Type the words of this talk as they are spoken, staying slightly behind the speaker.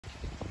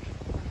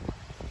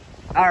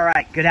All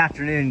right, good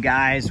afternoon,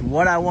 guys.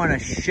 What I want to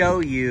show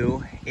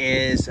you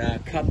is a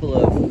couple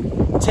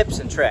of tips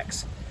and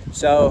tricks.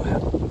 So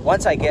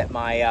once I get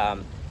my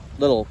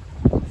little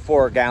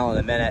 4 gallon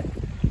a minute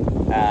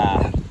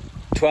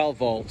 12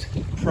 volt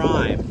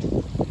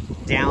primed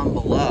down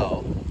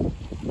below,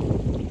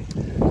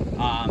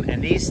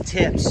 and these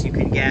tips you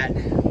can get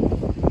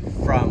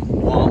from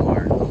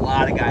Walmart. A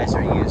lot of guys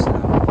are using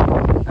them.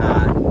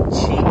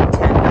 Cheap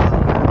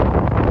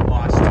 $10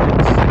 wash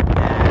tips that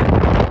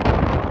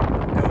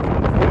go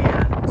from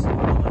fan to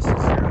almost a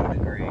 0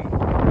 degree,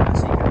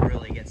 so you can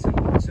really get some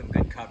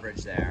good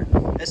coverage there.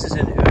 This is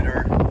an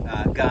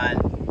Uhner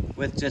gun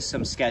with just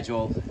some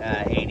Schedule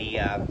 80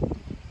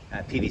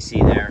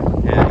 PVC there.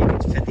 You can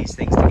fit these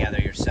things together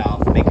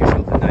yourself, make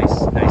yourself a nice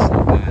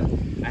little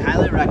gun. I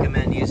highly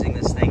recommend using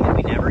this thing that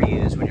we never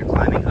use when you're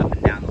climbing up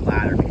and down the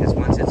ladder, because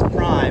once it's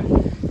primed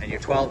and your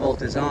 12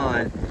 volt is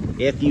on,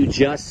 if you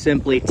just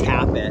simply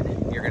tap it,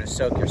 you're going to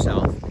soak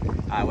yourself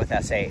with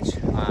SH.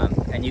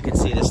 And you can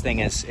see this thing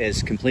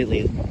is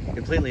completely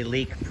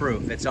leak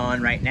proof. It's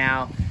on right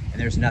now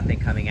and there's nothing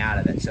coming out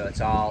of it, so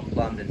it's all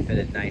plumbed and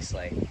fitted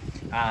nicely.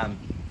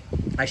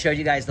 I showed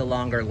you guys the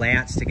longer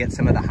lance to get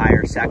some of the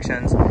higher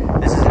sections.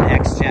 This is an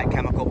X-Jet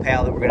chemical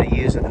pail that we're going to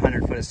use with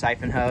 100 foot of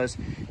siphon hose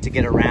to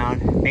get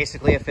around,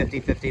 basically a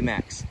 50-50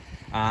 mix.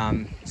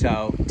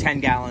 So 10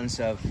 gallons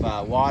of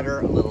water,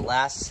 a little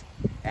less,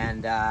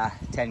 and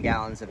 10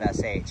 gallons of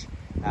SH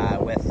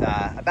with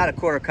about a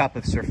 1/4 cup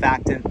of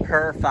surfactant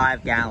per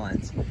 5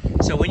 gallons.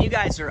 So when you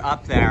guys are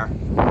up there,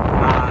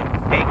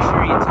 make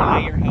sure you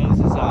tie your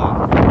hoses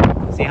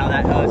off. See how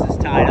that hose is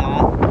tied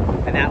off?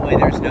 And that way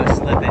there's no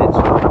slippage.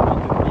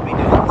 We'll be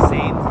doing the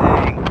same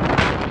thing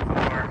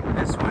for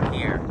this one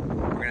here.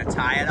 We're going to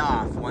tie it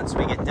off once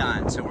we get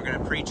done. So we're going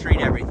to pre-treat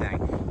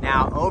everything.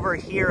 Now over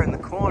here in the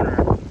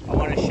corner, I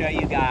want to show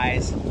you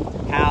guys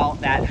how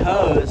that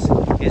hose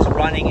is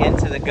running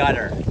into the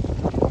gutter.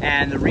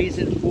 And the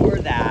reason for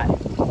that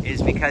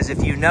is because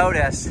if you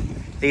notice,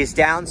 these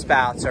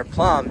downspouts are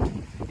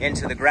plumbed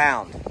into the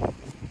ground.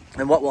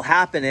 And what will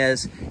happen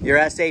is your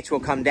SH will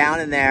come down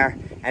in there,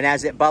 and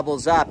as it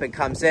bubbles up and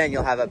comes in,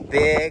 you'll have a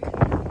big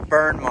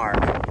burn mark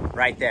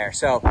right there.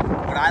 So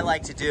what I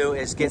like to do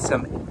is get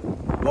some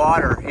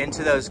water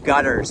into those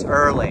gutters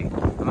early.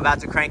 I'm about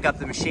to crank up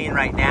the machine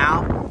right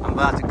now. I'm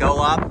about to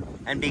go up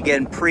and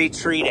begin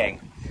pre-treating.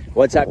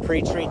 Once I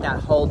pre-treat that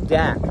whole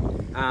deck,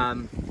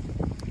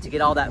 to get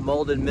all that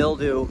mold and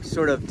mildew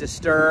sort of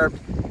disturbed,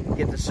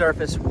 get the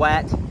surface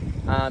wet,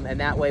 and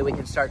that way we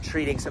can start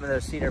treating some of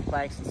those cedar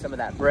planks and some of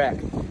that brick.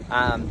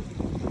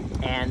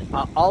 And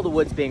all the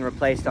wood's being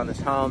replaced on this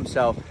home,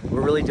 so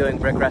we're really doing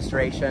brick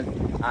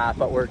restoration,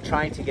 but we're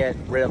trying to get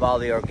rid of all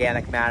the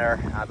organic matter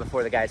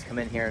before the guys come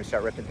in here and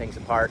start ripping things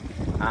apart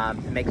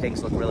and make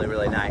things look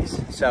really nice.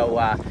 So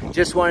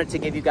just wanted to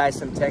give you guys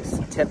some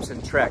tips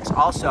and tricks.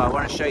 Also, I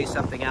want to show you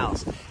something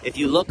else. If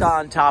you look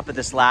on top of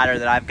this ladder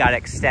that I've got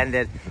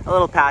extended a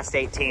little past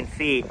 18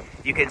 feet,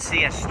 you can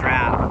see a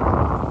strap,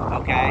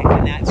 okay?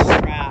 And that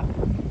strap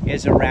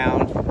is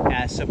around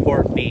a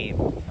support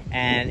beam,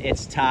 and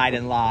it's tied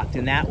and locked,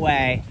 and that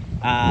way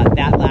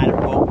that ladder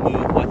won't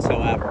move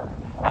whatsoever.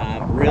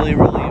 Really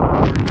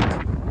important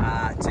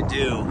to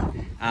do.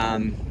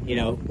 You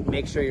know,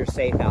 make sure you're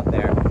safe out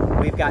there.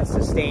 We've got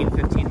sustained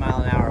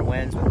 15-mile-an-hour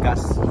winds with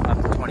gusts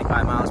up to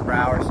 25 miles per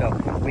hour, so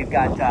we've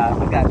got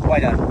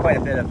quite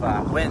a bit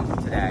of wind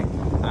today.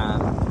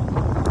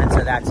 And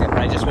so that's it. But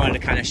I just wanted to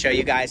kind of show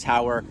you guys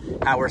how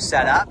we're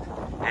set up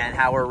and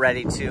how we're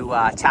ready to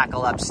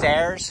tackle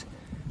upstairs.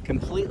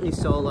 Completely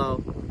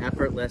solo,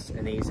 effortless,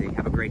 and easy.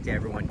 Have a great day,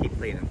 everyone. Keep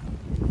cleaning.